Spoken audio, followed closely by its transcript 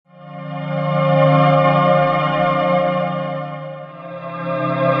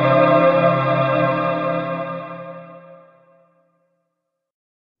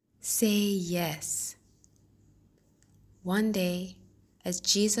yes. One day, as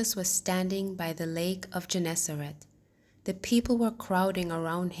Jesus was standing by the lake of Gennesaret, the people were crowding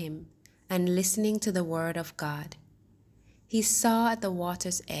around him and listening to the word of God. He saw at the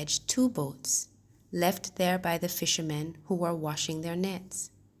water's edge 2 boats, left there by the fishermen who were washing their nets.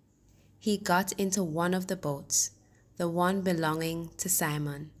 He got into one of the boats, the one belonging to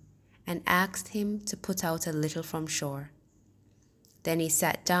Simon, and asked him to put out a little from shore. Then he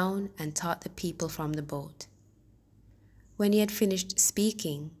sat down and taught the people from the boat. When he had finished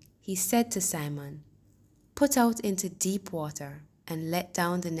speaking, he said to Simon, "Put out into deep water and let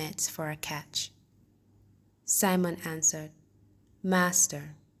down the nets for a catch." Simon answered,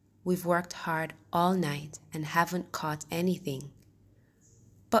 "Master, we've worked hard all night and haven't caught anything.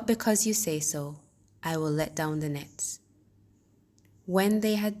 But because you say so, I will let down the nets." When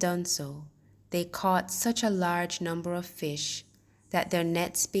they had done so, they caught such a large number of fish that their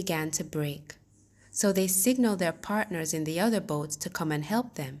nets began to break. So they signaled their partners in the other boats to come and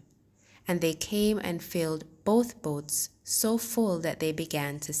help them, and they came and filled both boats so full that they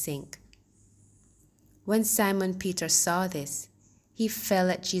began to sink. When Simon Peter saw this, he fell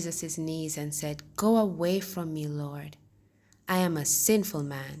at Jesus' knees and said, "Go away from me, Lord. I am a sinful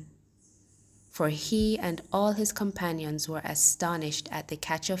man." For he and all his companions were astonished at the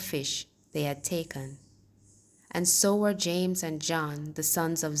catch of fish they had taken. And so were James and John, the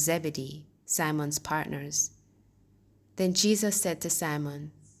sons of Zebedee, Simon's partners. Then Jesus said to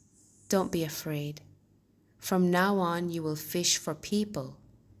Simon, "Don't be afraid. From now on you will fish for people."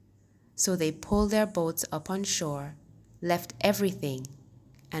 So they pulled their boats up on shore, left everything,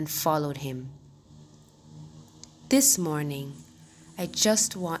 and followed him. This morning, I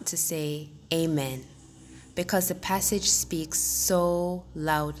just want to say amen, because the passage speaks so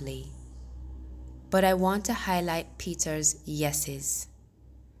loudly. But I want to highlight Peter's yeses.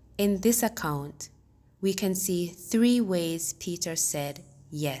 In this account, we can see 3 ways Peter said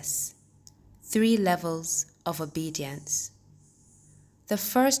yes, 3 levels of obedience. The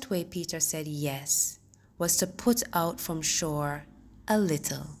first way Peter said yes was to put out from shore a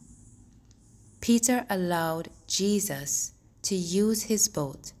little. Peter allowed Jesus to use his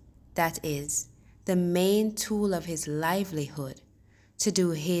boat, that is, the main tool of his livelihood, to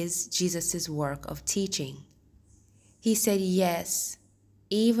do Jesus' work of teaching. He said yes,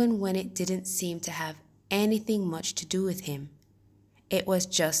 even when it didn't seem to have anything much to do with him. It was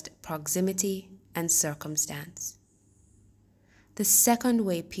just proximity and circumstance. The second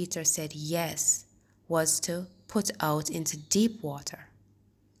way Peter said yes was to put out into deep water.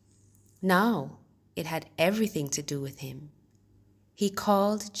 Now it had everything to do with him. He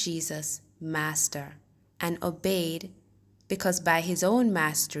called Jesus Master and obeyed because by his own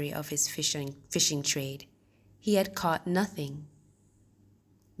mastery of his fishing trade, he had caught nothing.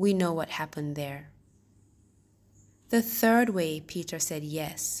 We know what happened there. The third way Peter said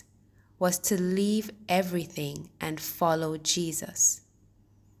yes was to leave everything and follow Jesus.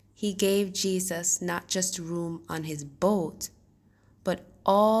 He gave Jesus not just room on his boat, but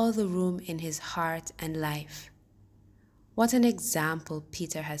all the room in his heart and life. What an example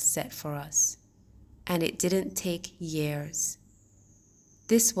Peter has set for us. And it didn't take years.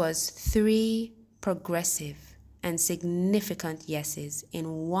 This was 3 progressive and significant yeses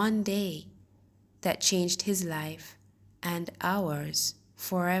in one day that changed his life and ours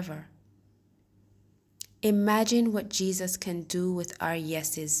forever. Imagine what Jesus can do with our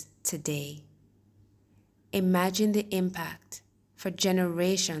yeses today. Imagine the impact for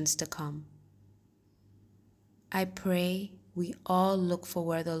generations to come. I pray we all look for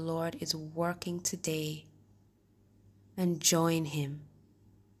where the Lord is working today and join him.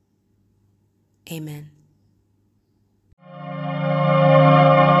 Amen.